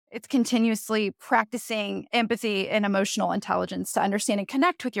It's continuously practicing empathy and emotional intelligence to understand and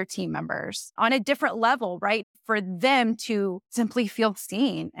connect with your team members on a different level, right? For them to simply feel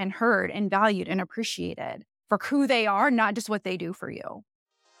seen and heard and valued and appreciated for who they are, not just what they do for you.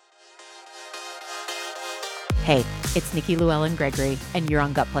 Hey, it's Nikki Llewellyn Gregory, and you're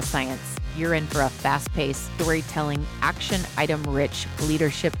on Gut Plus Science. You're in for a fast-paced, storytelling, action item-rich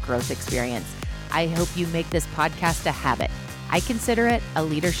leadership growth experience. I hope you make this podcast a habit. I consider it a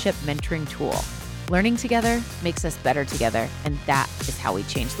leadership mentoring tool. Learning together makes us better together, and that is how we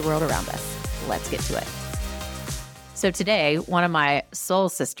change the world around us. Let's get to it. So today, one of my soul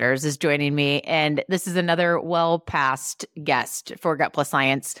sisters is joining me, and this is another well-past guest for Gut Plus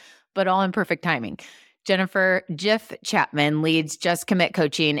Science, but all in perfect timing. Jennifer "Jiff" Chapman leads Just Commit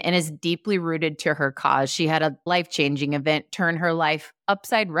Coaching and is deeply rooted to her cause. She had a life-changing event turn her life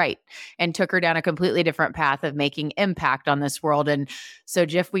upside right and took her down a completely different path of making impact on this world. And so,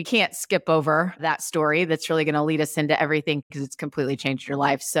 Jiff, we can't skip over that story. That's really going to lead us into everything because it's completely changed your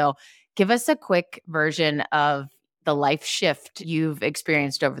life. So give us a quick version of the life shift you've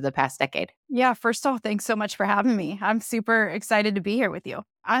experienced over the past decade. Yeah, first off, thanks so much for having me. I'm super excited to be here with you.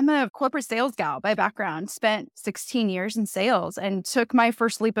 I'm a corporate sales gal by background, spent 16 years in sales and took my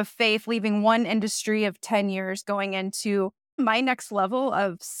first leap of faith, leaving one industry of 10 years, going into my next level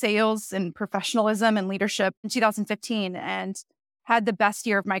of sales and professionalism and leadership in 2015, and had the best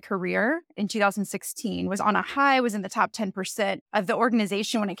year of my career in 2016, was on a high, was in the top 10% of the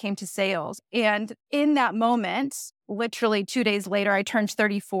organization when it came to sales. And in that moment, literally 2 days later, I turned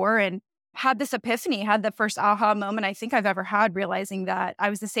 34 and had this epiphany, had the first aha moment I think I've ever had, realizing that I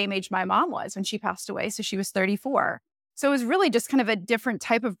was the same age my mom was when she passed away. So she was 34. So it was really just kind of a different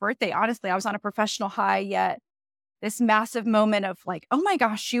type of birthday. Honestly, I was on a professional high, yet this massive moment of like, oh my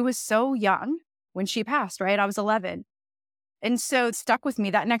gosh, she was so young when she passed, right? I was 11. And so it stuck with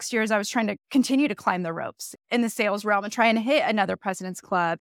me that next year as I was trying to continue to climb the ropes in the sales realm and try and hit another President's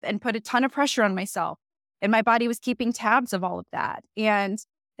Club and put a ton of pressure on myself. And my body was keeping tabs of all of that. And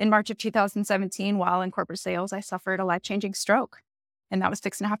in March of 2017, while in corporate sales, I suffered a life-changing stroke. And that was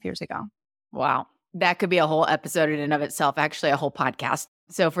 6.5 years ago. Wow. That could be a whole episode in and of itself, actually a whole podcast.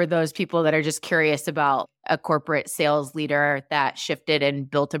 So for those people that are just curious about a corporate sales leader that shifted and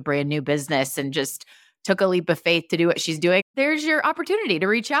built a brand new business and just took a leap of faith to do what she's doing, there's your opportunity to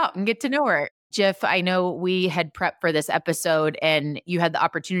reach out and get to know her. Jiff, I know we had prepped for this episode and you had the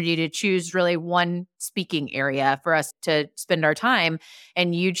opportunity to choose really one speaking area for us to spend our time,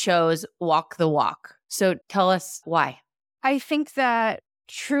 and you chose walk the walk. So tell us why. I think that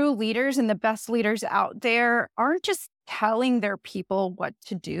true leaders and the best leaders out there aren't just telling their people what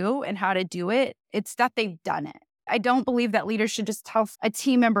to do and how to do it. It's that they've done it. I don't believe that leaders should just tell a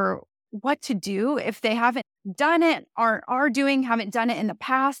team member what to do if they haven't done it, haven't done it in the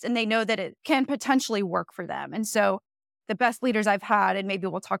past, and they know that it can potentially work for them. And so the best leaders I've had, and maybe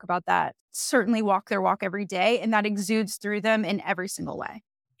we'll talk about that, certainly walk their walk every day, and that exudes through them in every single way.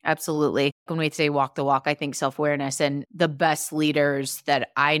 Absolutely. When we say walk the walk, I think self-awareness, and the best leaders that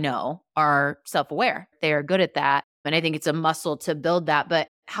I know are self-aware. They are good at that. And I think it's a muscle to build that. But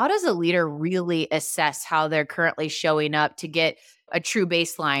how does a leader really assess how they're currently showing up to get a true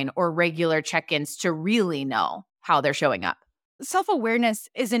baseline or regular check-ins to really know how they're showing up? Self-awareness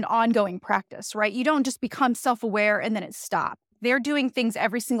is an ongoing practice, right? You don't just become self-aware and then it stops. They're doing things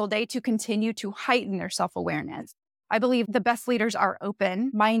every single day to continue to heighten their self-awareness. I believe the best leaders are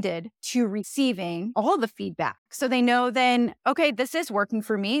open-minded to receiving all the feedback. So they know then, okay, this is working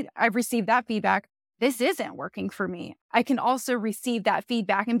for me. I've received that feedback. This isn't working for me. I can also receive that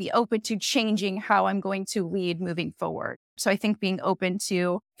feedback and be open to changing how I'm going to lead moving forward. So I think being open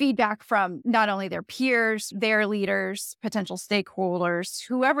to feedback from not only their peers, their leaders, potential stakeholders,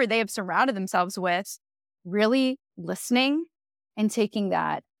 whoever they have surrounded themselves with, really listening and taking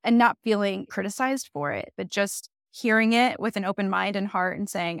that and not feeling criticized for it, but just hearing it with an open mind and heart and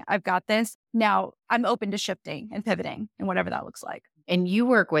saying, I've got this. Now I'm open to shifting and pivoting and whatever that looks like. And you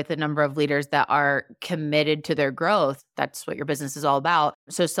work with a number of leaders that are committed to their growth. That's what your business is all about.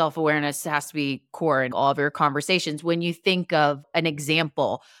 So self-awareness has to be core in all of your conversations. When you think of an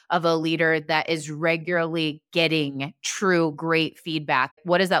example of a leader that is regularly getting true, great feedback,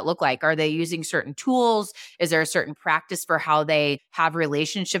 what does that look like? Are they using certain tools? Is there a certain practice for how they have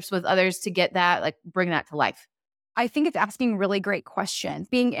relationships with others to get that? Like, bring that to life. I think it's asking really great questions,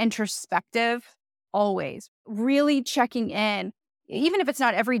 being introspective, always really checking in, even if it's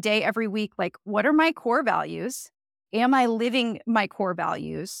not every day, every week, like, what are my core values? Am I living my core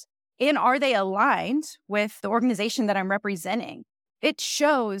values? And are they aligned with the organization that I'm representing? It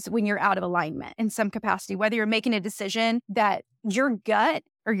shows when you're out of alignment in some capacity, whether you're making a decision that your gut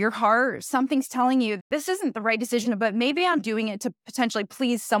or your heart, something's telling you this isn't the right decision, but maybe I'm doing it to potentially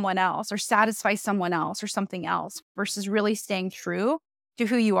please someone else or satisfy someone else or something else versus really staying true to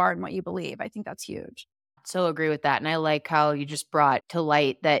who you are and what you believe. I think that's huge. So agree with that. And I like how you just brought to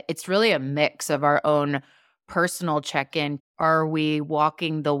light that it's really a mix of our own personal check in. Are we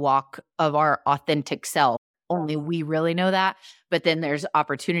walking the walk of our authentic self? Only we really know that. But then there's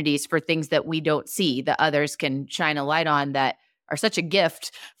opportunities for things that we don't see that others can shine a light on that are such a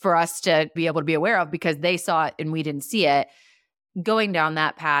gift for us to be able to be aware of because they saw it and we didn't see it. Going down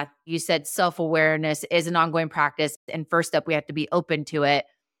that path, you said self awareness is an ongoing practice. And first up, we have to be open to it.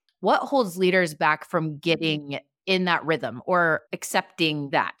 What holds leaders back from getting in that rhythm or accepting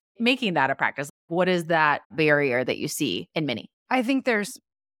that, making that a practice? What is that barrier that you see in many? I think there's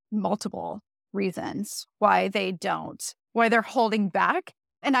multiple reasons why they don't, why they're holding back.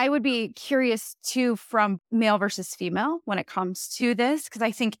 And I would be curious too from male versus female when it comes to this, because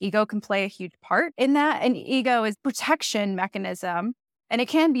I think ego can play a huge part in that. And ego is protection mechanism and it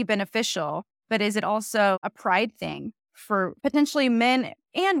can be beneficial, but is it also a pride thing for potentially men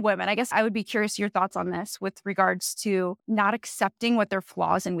and women? I guess I would be curious your thoughts on this with regards to not accepting what their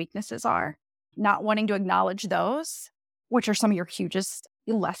flaws and weaknesses are, not wanting to acknowledge those, which are some of your hugest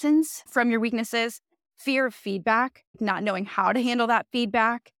lessons from your weaknesses. Fear of feedback, not knowing how to handle that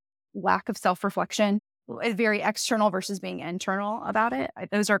feedback, lack of self-reflection, very external versus being internal about it.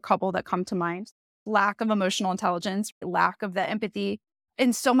 Those are a couple that come to mind. Lack of emotional intelligence, lack of the empathy.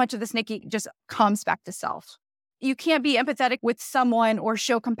 And so much of this, Nikki, just comes back to self. You can't be empathetic with someone or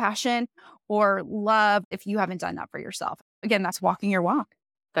show compassion or love if you haven't done that for yourself. Again, that's walking your walk.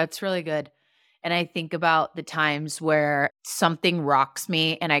 That's really good. And I think about the times where something rocks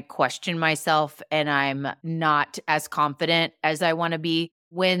me and I question myself and I'm not as confident as I want to be.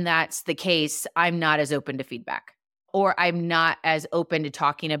 When that's the case, I'm not as open to feedback or I'm not as open to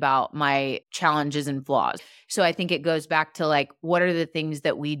talking about my challenges and flaws. So I think it goes back to like, what are the things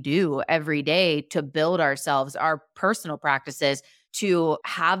that we do every day to build ourselves, our personal practices, to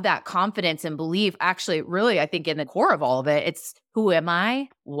have that confidence and belief? Actually, really, I think in the core of all of it, it's who am I?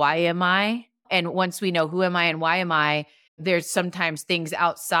 Why am I? And once we know who am I and why am I, there's sometimes things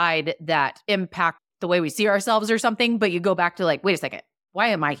outside that impact the way we see ourselves or something. But you go back to like, wait a second, why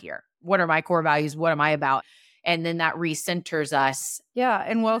am I here? What are my core values? What am I about? And then that recenters us. Yeah,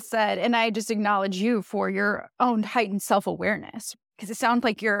 and well said. And I just acknowledge you for your own heightened self-awareness, because it sounds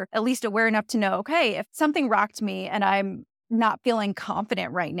like you're at least aware enough to know, okay, if something rocked me and I'm not feeling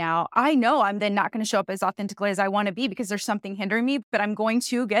confident right now, I know I'm then not going to show up as authentically as I want to be because there's something hindering me, but I'm going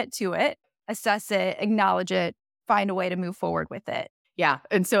to get to it, assess it, acknowledge it, find a way to move forward with it. Yeah.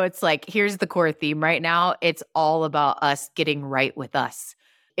 And so it's like, here's the core theme right now. It's all about us getting right with us.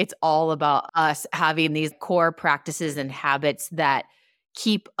 It's all about us having these core practices and habits that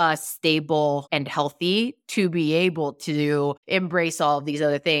keep us stable and healthy to be able to embrace all of these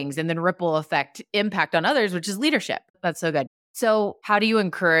other things and then ripple effect impact on others, which is leadership. That's so good. So how do you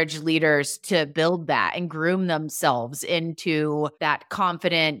encourage leaders to build that and groom themselves into that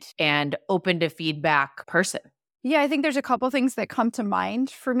confident and open to feedback person? Yeah, I think there's a couple things that come to mind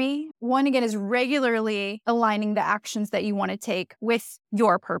for me. One, again, is regularly aligning the actions that you want to take with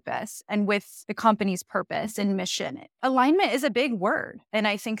your purpose and with the company's purpose and mission. Alignment is a big word. And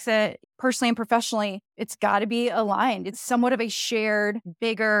I think that personally and professionally, it's got to be aligned. It's somewhat of a shared,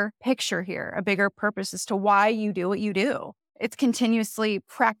 bigger picture here, a bigger purpose as to why you do what you do. It's continuously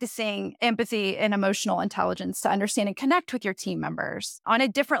practicing empathy and emotional intelligence to understand and connect with your team members on a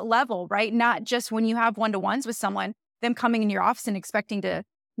different level, right? Not just when you have one-to-ones with someone, them coming in your office and expecting to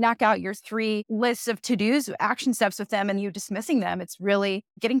knock out your 3 lists of to-dos, action steps with them and you dismissing them. It's really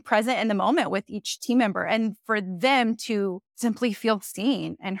getting present in the moment with each team member and for them to simply feel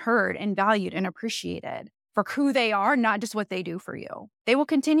seen and heard and valued and appreciated for who they are, not just what they do for you. They will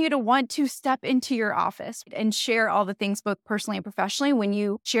continue to want to step into your office and share all the things, both personally and professionally, when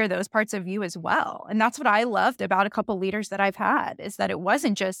you share those parts of you as well. And that's what I loved about a couple leaders that I've had, is that it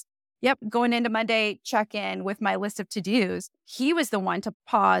wasn't just, yep, going into Monday, check in with my list of to-dos. He was the one to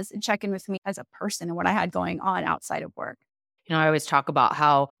pause and check in with me as a person and what I had going on outside of work. You know, I always talk about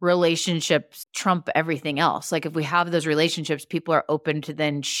how relationships trump everything else. Like if we have those relationships, people are open to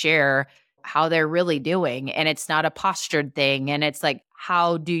then share how they're really doing. And it's not a postured thing. And it's like,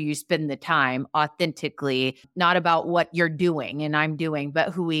 how do you spend the time authentically, not about what you're doing and I'm doing,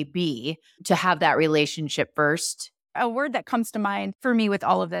 but who we be, to have that relationship first. A word that comes to mind for me with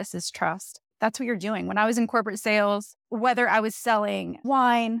all of this is trust. That's what you're doing. When I was in corporate sales, whether I was selling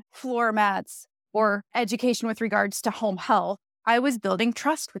wine, floor mats, or education with regards to home health, I was building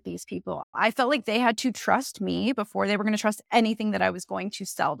trust with these people. I felt like they had to trust me before they were going to trust anything that I was going to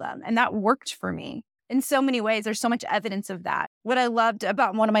sell them. And that worked for me in so many ways. There's so much evidence of that. What I loved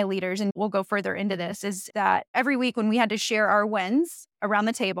about one of my leaders, and we'll go further into this, is that every week when we had to share our wins around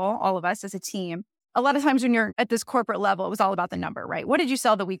the table, all of us as a team, a lot of times when you're at this corporate level, it was all about the number, right? What did you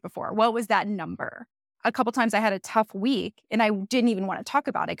sell the week before? What was that number? A couple times I had a tough week and I didn't even want to talk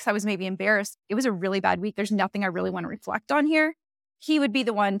about it because I was maybe embarrassed. It was a really bad week. There's nothing I really want to reflect on here. He would be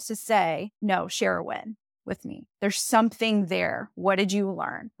the one to say, no, share a win with me. There's something there. What did you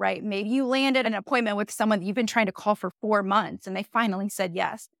learn, right? Maybe you landed an appointment with someone that you've been trying to call for 4 months and they finally said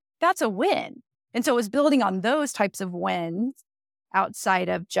yes. That's a win. And so it was building on those types of wins outside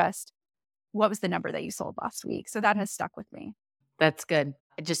of just what was the number that you sold last week. So that has stuck with me. That's good.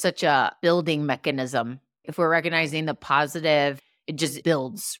 Just such a building mechanism. If we're recognizing the positive, it just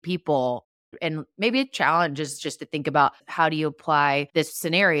builds people. And maybe a challenge is just to think about how do you apply this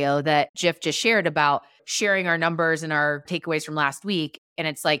scenario that Jeff just shared about sharing our numbers and our takeaways from last week. And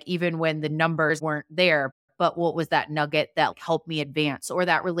it's like, even when the numbers weren't there, but what was that nugget that helped me advance, or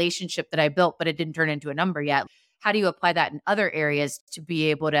that relationship that I built, but it didn't turn into a number yet? How do you apply that in other areas to be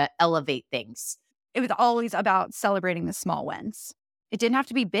able to elevate things? It was always about celebrating the small wins. It didn't have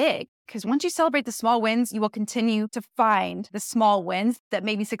to be big, because once you celebrate the small wins, you will continue to find the small wins that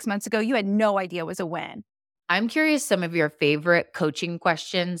maybe 6 months ago you had no idea was a win. I'm curious some of your favorite coaching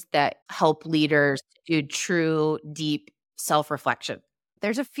questions that help leaders do true, deep self-reflection.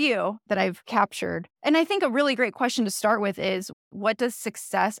 There's a few that I've captured. And I think a really great question to start with is, what does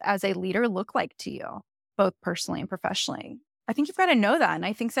success as a leader look like to you, both personally and professionally? I think you've got to know that. And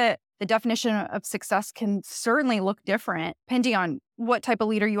I think that the definition of success can certainly look different depending on what type of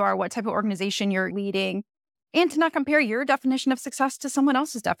leader you are, what type of organization you're leading, and to not compare your definition of success to someone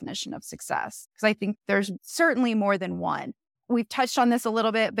else's definition of success. Because I think there's certainly more than one. We've touched on this a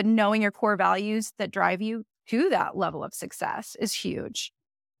little bit, but knowing your core values that drive you to that level of success is huge.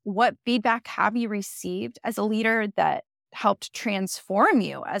 What feedback have you received as a leader that helped transform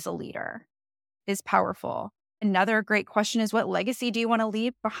you as a leader is powerful. Another great question is, what legacy do you want to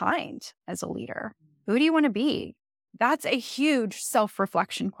leave behind as a leader? Who do you want to be? That's a huge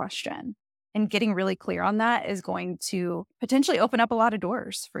self-reflection question. And getting really clear on that is going to potentially open up a lot of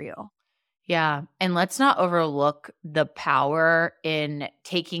doors for you. Yeah. And let's not overlook the power in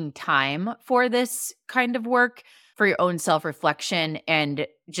taking time for this kind of work, for your own self-reflection and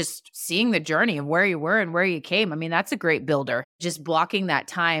just seeing the journey of where you were and where you came. I mean, that's a great builder. Just blocking that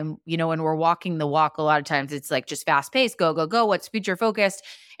time, when we're walking the walk, a lot of times it's like just fast paced, go, go, go, what's future focused.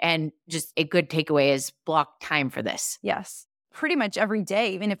 And just a good takeaway is block time for this. Yes. Pretty much every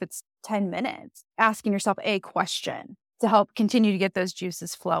day, even if it's 10 minutes, asking yourself a question to help continue to get those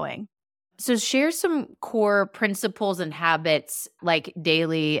juices flowing. So share some core principles and habits like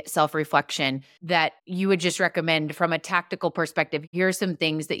daily self-reflection that you would just recommend from a tactical perspective. Here are some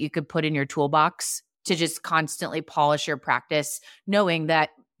things that you could put in your toolbox to just constantly polish your practice, knowing that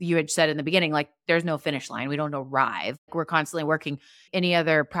you had said in the beginning, like there's no finish line. We don't arrive. We're constantly working. Any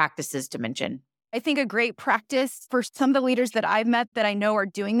other practices to mention? I think a great practice for some of the leaders that I've met that I know are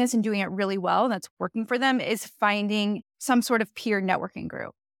doing this and doing it really well, and that's working for them, is finding some sort of peer networking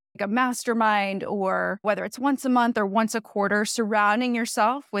group, like a mastermind, or whether it's once a month or once a quarter, surrounding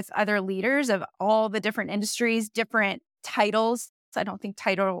yourself with other leaders of all the different industries, different titles. I don't think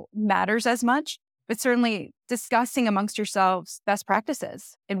title matters as much, but certainly discussing amongst yourselves best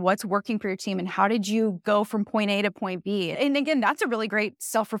practices and what's working for your team and how did you go from point A to point B. And again, that's a really great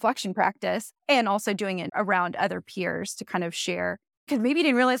self-reflection practice, and also doing it around other peers to kind of share, because maybe you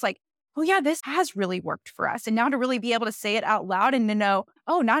didn't realize, like, oh yeah, this has really worked for us. And now to really be able to say it out loud and to know,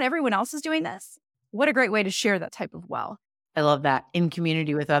 oh, not everyone else is doing this. What a great way to share that type of wealth. I love that. In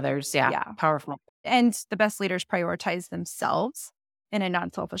community with others. Yeah. Powerful. And the best leaders prioritize themselves in a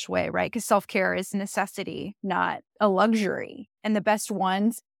non-selfish way, right? Because self-care is a necessity, not a luxury. And the best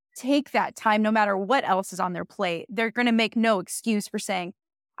ones take that time no matter what else is on their plate. They're going to make no excuse for saying,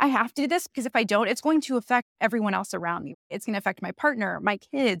 I have to do this because if I don't, it's going to affect everyone else around me. It's going to affect my partner, my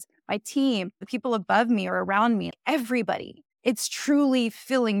kids, my team, the people above me or around me, everybody. It's truly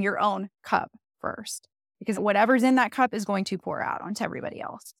filling your own cup first, because whatever's in that cup is going to pour out onto everybody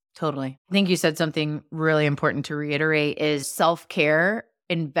else. Totally. I think you said something really important to reiterate is self-care,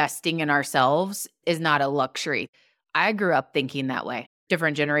 investing in ourselves is not a luxury. I grew up thinking that way.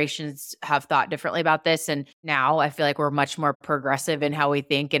 Different generations have thought differently about this. And now I feel like we're much more progressive in how we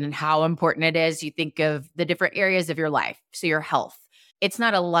think and how important it is. You think of the different areas of your life. So your health. It's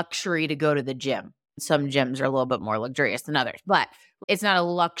not a luxury to go to the gym. Some gyms are a little bit more luxurious than others, but it's not a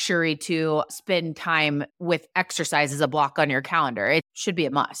luxury to spend time with exercise as a block on your calendar. It should be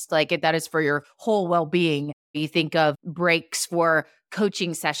a must. That is for your whole well-being. You think of breaks for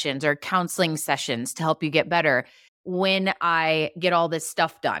coaching sessions or counseling sessions to help you get better. When I get all this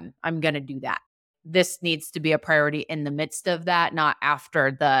stuff done, I'm going to do that. This needs to be a priority in the midst of that, not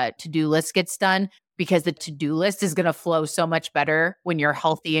after the to-do list gets done, because the to-do list is going to flow so much better when you're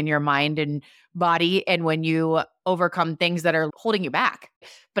healthy in your mind and body and when you overcome things that are holding you back.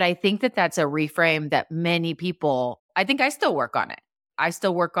 But I think that that's a reframe that many people, I think I still work on it. I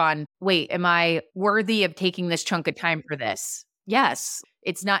still work on, wait, am I worthy of taking this chunk of time for this? Yes.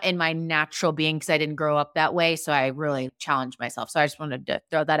 It's not in my natural being because I didn't grow up that way. So I really challenge myself. So I just wanted to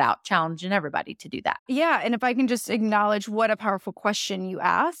throw that out, challenging everybody to do that. Yeah. And if I can just acknowledge what a powerful question you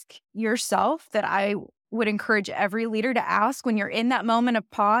ask yourself that I would encourage every leader to ask when you're in that moment of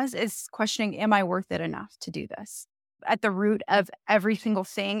pause is questioning, am I worth it enough to do this? At the root of every single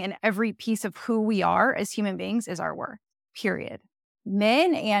thing and every piece of who we are as human beings is our worth, period.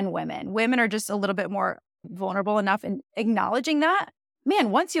 Men and women. Women are just a little bit more vulnerable enough in acknowledging that.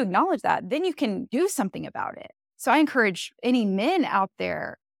 Man, once you acknowledge that, then you can do something about it. So I encourage any men out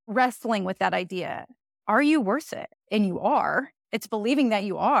there wrestling with that idea. Are you worth it? And you are. It's believing that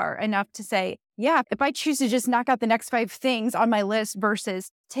you are enough to say, yeah, if I choose to just knock out the next 5 things on my list versus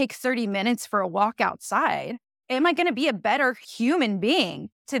take 30 minutes for a walk outside, am I going to be a better human being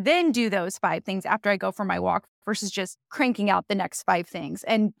to then do those 5 things after I go for my walk versus just cranking out the next 5 things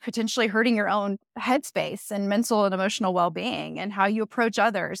and potentially hurting your own headspace and mental and emotional well-being and how you approach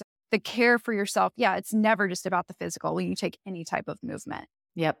others, the care for yourself. Yeah, it's never just about the physical when you take any type of movement.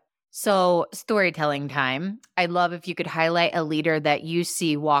 Yep. So storytelling time. I'd love if you could highlight a leader that you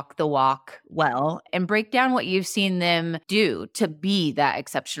see walk the walk well and break down what you've seen them do to be that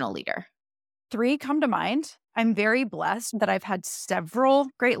exceptional leader. 3 come to mind. I'm very blessed that I've had several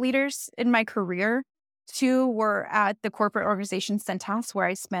great leaders in my career. 2 were at the corporate organization Centos, where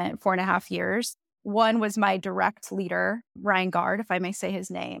I spent 4.5 years. 1 was my direct leader, Ryan Gard, if I may say his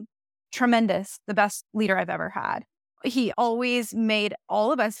name. Tremendous, the best leader I've ever had. He always made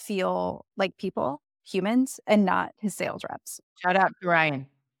all of us feel like people, humans, and not his sales reps. Shout out to Ryan.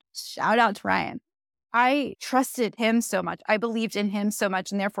 Shout out to Ryan. I trusted him so much. I believed in him so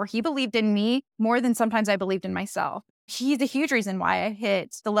much. And therefore, he believed in me more than sometimes I believed in myself. He's a huge reason why I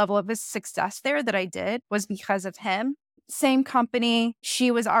hit the level of success there that I did was because of him. Same company. She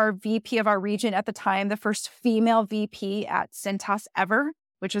was our VP of our region at the time, the first female VP at Centos ever,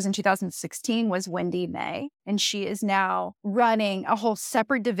 which was in 2016, was Wendy May. And she is now running a whole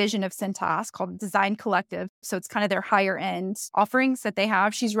separate division of Centos called Design Collective. So it's kind of their higher end offerings that they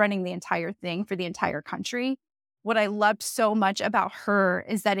have. She's running the entire thing for the entire country. What I loved so much about her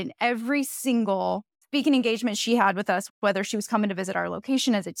is that in every single speaking engagement she had with us, whether she was coming to visit our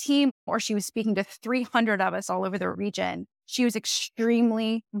location as a team or she was speaking to 300 of us all over the region, she was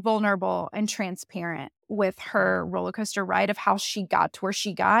extremely vulnerable and transparent with her roller coaster ride of how she got to where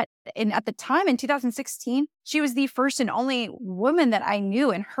she got. And at the time in 2016, she was the first and only woman that I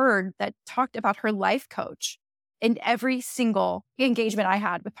knew and heard that talked about her life coach in every single engagement I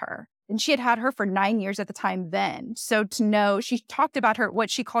had with her. And she had had her for 9 years at the time then. So to know, she talked about her, what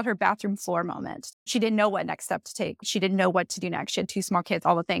she called her bathroom floor moment. She didn't know what next step to take. She didn't know what to do next. She had 2 small kids,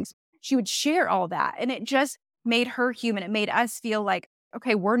 all the things. She would share all that. And it just made her human. It made us feel like,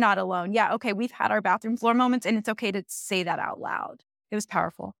 okay, we're not alone. Yeah, okay, we've had our bathroom floor moments and it's okay to say that out loud. It was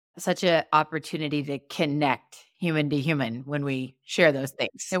powerful. Such an opportunity to connect human to human when we share those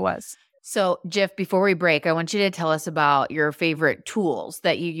things. It was. So, Jiff, before we break, I want you to tell us about your favorite tools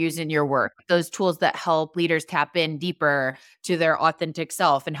that you use in your work, those tools that help leaders tap in deeper to their authentic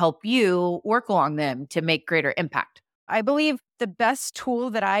self and help you work along them to make greater impact. I believe the best tool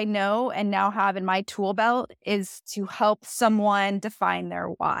that I know and now have in my tool belt is to help someone define their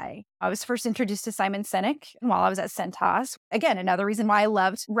why. I was first introduced to Simon Sinek while I was at Centos. Again, another reason why I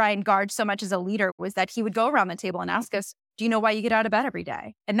loved Ryan Gard so much as a leader was that he would go around the table and ask us, do you know why you get out of bed every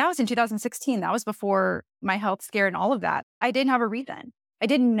day? And that was in 2016. That was before my health scare and all of that. I didn't have a reason. I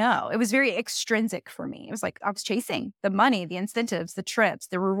didn't know. It was very extrinsic for me. It was like I was chasing the money, the incentives, the trips,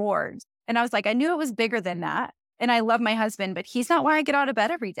 the rewards. And I was like, I knew it was bigger than that. And I love my husband, but he's not why I get out of bed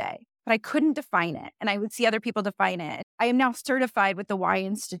every day. But I couldn't define it. And I would see other people define it. I am now certified with the Why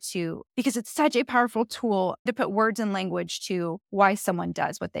Institute because it's such a powerful tool to put words and language to why someone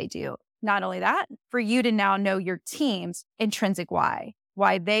does what they do. Not only that, for you to now know your team's intrinsic why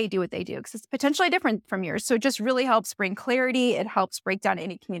they do what they do, because it's potentially different from yours. So it just really helps bring clarity. It helps break down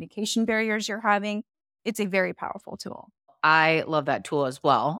any communication barriers you're having. It's a very powerful tool. I love that tool as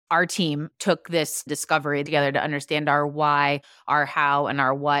well. Our team took this discovery together to understand our why, our how, and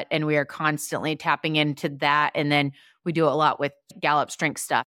our what. And we are constantly tapping into that. And then we do a lot with Gallup strength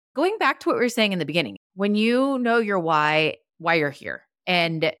stuff. Going back to what we were saying in the beginning, when you know your why you're here,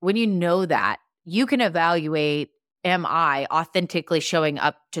 and when you know that, you can evaluate, am I authentically showing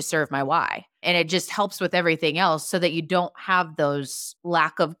up to serve my why? And it just helps with everything else so that you don't have those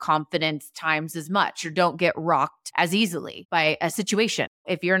lack of confidence times as much or don't get rocked as easily by a situation.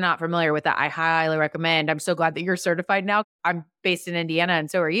 If you're not familiar with that, I highly recommend. I'm so glad that you're certified now. I'm based in Indiana and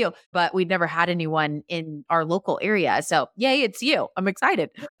so are you, but we've never had anyone in our local area. So yay, it's you. I'm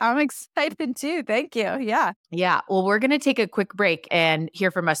excited. I'm excited too. Thank you. Yeah. Yeah. Well, we're going to take a quick break and hear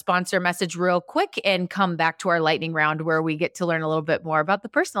from a sponsor message real quick and come back to our lightning round where we get to learn a little bit more about the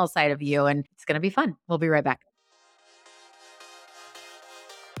personal side of you. And it's going to be fun. We'll be right back.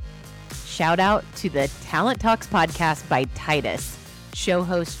 Shout out to the Talent Talks podcast by Titus. Show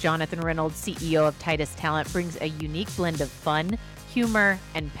host Jonathan Reynolds, CEO of Titus Talent, brings a unique blend of fun, humor,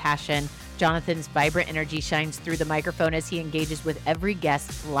 and passion. Jonathan's vibrant energy shines through the microphone as he engages with every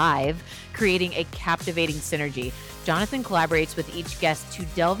guest live, creating a captivating synergy. Jonathan collaborates with each guest to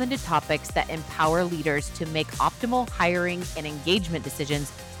delve into topics that empower leaders to make optimal hiring and engagement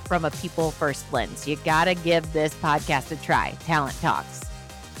decisions from a people-first lens. You gotta give this podcast a try. Talent Talks.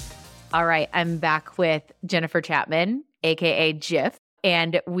 All right, I'm back with Jennifer Chapman, aka Jiff.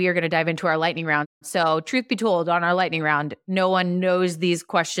 And we are going to dive into our lightning round. So truth be told, on our lightning round, no one knows these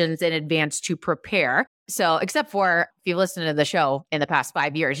questions in advance to prepare. So except for if you've listened to the show in the past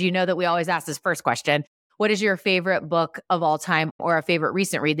 5 years, you know that we always ask this first question. What is your favorite book of all time or a favorite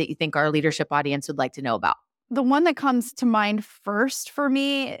recent read that you think our leadership audience would like to know about? The one that comes to mind first for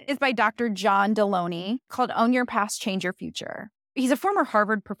me is by Dr. John Deloney called Own Your Past, Change Your Future. He's a former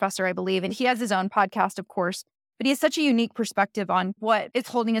Harvard professor, I believe, and he has his own podcast, of course. But he has such a unique perspective on what is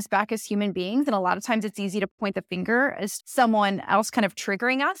holding us back as human beings. And a lot of times it's easy to point the finger as someone else kind of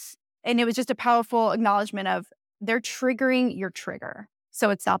triggering us. And it was just a powerful acknowledgement of they're triggering your trigger. So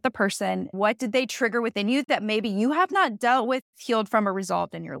it's not the person. What did they trigger within you that maybe you have not dealt with, healed from, or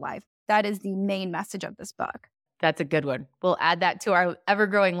resolved in your life? That is the main message of this book. That's a good one. We'll add that to our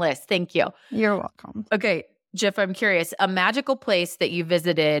ever-growing list. Thank you. You're welcome. Okay. Jiff, I'm curious, a magical place that you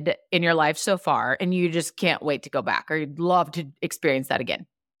visited in your life so far and you just can't wait to go back or you'd love to experience that again.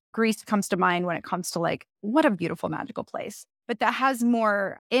 Greece comes to mind when it comes to like, what a beautiful, magical place. But that has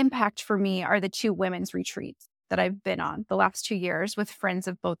more impact for me are the 2 women's retreats that I've been on the last 2 years with friends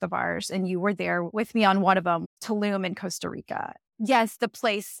of both of ours. And you were there with me on one of them, Tulum in Costa Rica. Yes, the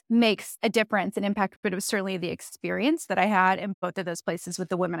place makes a difference and impact, but it was certainly the experience that I had in both of those places with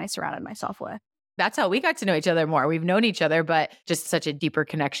the women I surrounded myself with. That's how we got to know each other more. We've known each other, but just such a deeper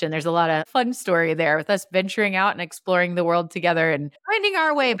connection. There's a lot of fun story there with us venturing out and exploring the world together and finding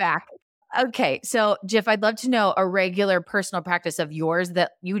our way back. Okay. So Jiff, I'd love to know a regular personal practice of yours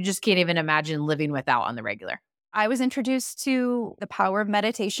that you just can't even imagine living without on the regular. I was introduced to the power of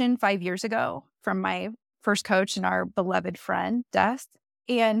meditation 5 years ago from my first coach and our beloved friend, Des.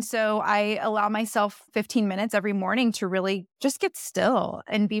 And so I allow myself 15 minutes every morning to really just get still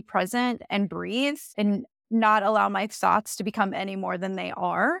and be present and breathe and not allow my thoughts to become any more than they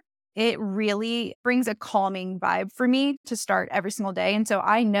are. It really brings a calming vibe for me to start every single day. And so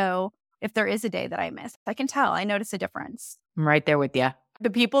I know if there is a day that I miss, I can tell, I notice a difference. I'm right there with you. The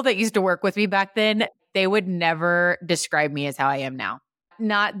people that used to work with me back then, they would never describe me as how I am now.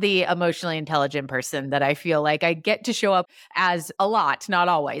 Not the emotionally intelligent person that I feel like I get to show up as a lot, not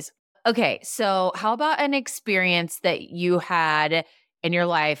always. Okay, so how about an experience that you had in your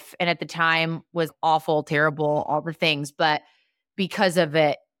life and at the time was awful, terrible, all the things, but because of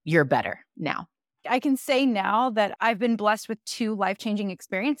it, you're better now? I can say now that I've been blessed with 2 life-changing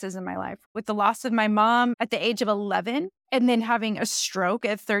experiences in my life, with the loss of my mom at the age of 11 and then having a stroke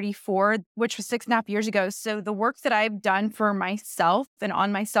at 34, which was 6.5 years ago. So the work that I've done for myself and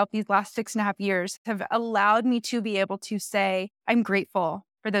on myself these last 6.5 years have allowed me to be able to say, I'm grateful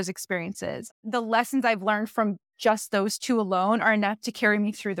for those experiences. The lessons I've learned from just those 2 alone are enough to carry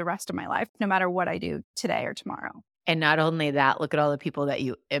me through the rest of my life, no matter what I do today or tomorrow. And not only that, look at all the people that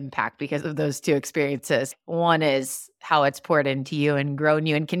you impact because of those 2 experiences. One is how it's poured into you and grown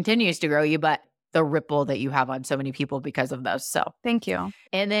you and continues to grow you, but the ripple that you have on so many people because of those. So thank you.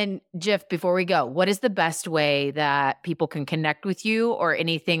 And then Jiff, before we go, what is the best way that people can connect with you or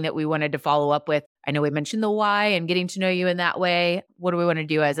anything that we wanted to follow up with? I know we mentioned the why and getting to know you in that way. What do we want to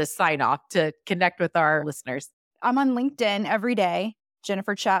do as a sign off to connect with our listeners? I'm on LinkedIn every day.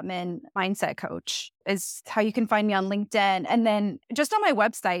 Jennifer Chapman, Mindset Coach is how you can find me on LinkedIn. And then just on my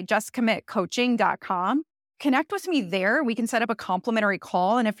website, justcommitcoaching.com Connect with me there. We can set up a complimentary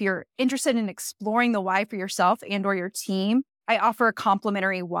call. And if you're interested in exploring the why for yourself and or your team, I offer a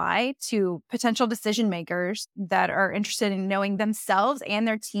complimentary why to potential decision makers that are interested in knowing themselves and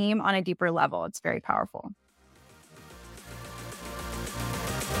their team on a deeper level. It's very powerful.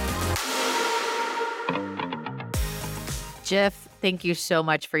 Jeff, thank you so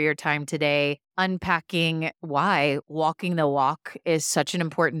much for your time today, unpacking why walking the walk is such an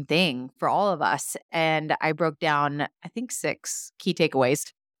important thing for all of us. And I broke down, I think, 6 key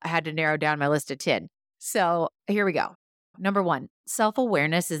takeaways. I had to narrow down my list to 10. So here we go. Number 1,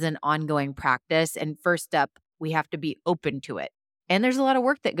 self-awareness is an ongoing practice. And first up, we have to be open to it. And there's a lot of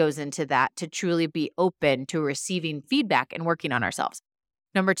work that goes into that to truly be open to receiving feedback and working on ourselves.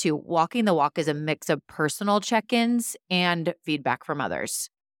 Number 2, walking the walk is a mix of personal check-ins and feedback from others.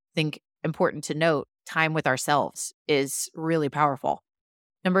 I think important to note, time with ourselves is really powerful.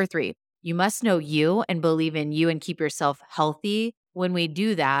 Number 3, you must know you and believe in you and keep yourself healthy. When we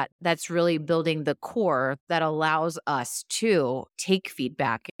do that, that's really building the core that allows us to take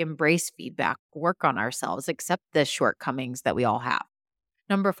feedback, embrace feedback, work on ourselves, accept the shortcomings that we all have.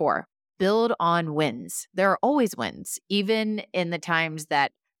 Number 4, build on wins. There are always wins, even in the times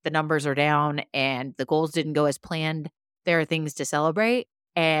that the numbers are down and the goals didn't go as planned. There are things to celebrate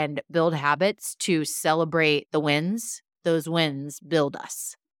and build habits to celebrate the wins. Those wins build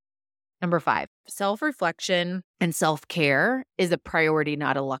us. Number 5, self-reflection and self-care is a priority,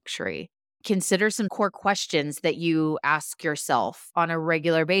 not a luxury. Consider some core questions that you ask yourself on a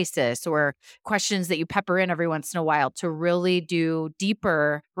regular basis, or questions that you pepper in every once in a while to really do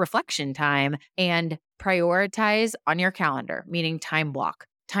deeper reflection time and prioritize on your calendar, meaning time block,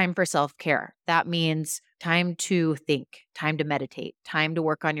 time for self-care. That means time to think, time to meditate, time to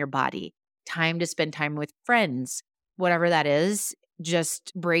work on your body, time to spend time with friends, whatever that is.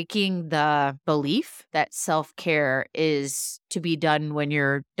 Just breaking the belief that self-care is to be done when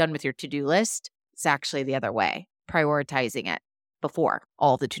you're done with your to-do list. It's actually the other way, prioritizing it before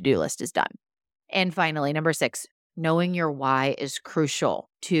all the to-do list is done. And finally, number 6, knowing your why is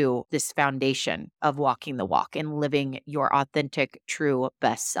crucial to this foundation of walking the walk and living your authentic, true,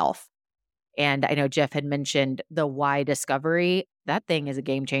 best self. And I know Jeff had mentioned the why discovery. That thing is a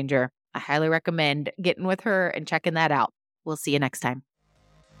game changer. I highly recommend getting with her and checking that out. We'll see you next time.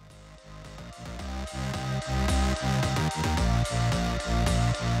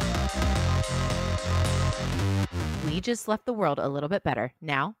 We just left the world a little bit better.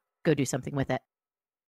 Now, go do something with it.